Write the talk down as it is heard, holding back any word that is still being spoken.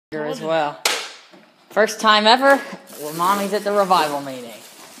As well. First time ever, well, Mommy's at the revival meeting.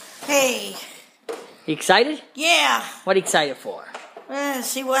 Hey. You excited? Yeah. What are you excited for?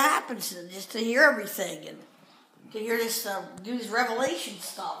 See what happens, just to hear everything and to hear this, do this Revelation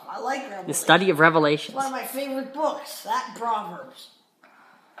stuff. I like Revelation. The study of Revelations. It's one of my favorite books, that and Proverbs.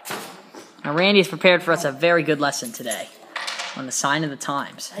 Now, Randy has prepared for us a very good lesson today on the sign of the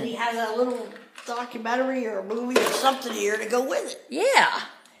times. And he has a little documentary or a movie or something here to go with it. Yeah,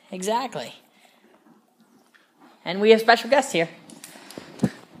 exactly. And we have special guests here. You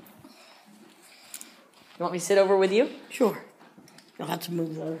want me to sit over with you? Sure. You'll have to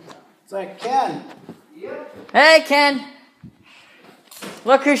move over. It's like Ken. Yep. Hey, Ken.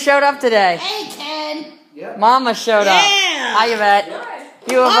 Look who showed up today. Hey, Ken. Yep. Mama showed up. Yeah. How you bet?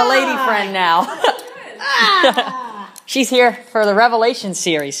 You have a lady friend now. She's here for the Revelation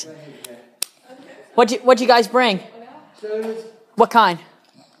series. What'd you guys bring? Sodas, What kind?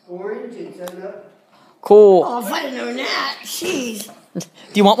 orange and soda. Cool. Oh, if I'd have known that, jeez. Do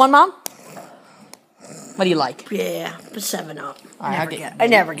you want one, Mom? What do you like? Yeah, but 7-Up. All right, I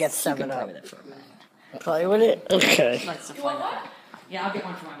never get You can 7-Up. play with it for a minute. Play with it? Okay. Yeah, I'll get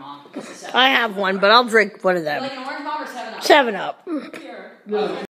one for my mom. I have one, but I'll drink one of You like them. an orange, Mom, or 7-Up? 7-Up.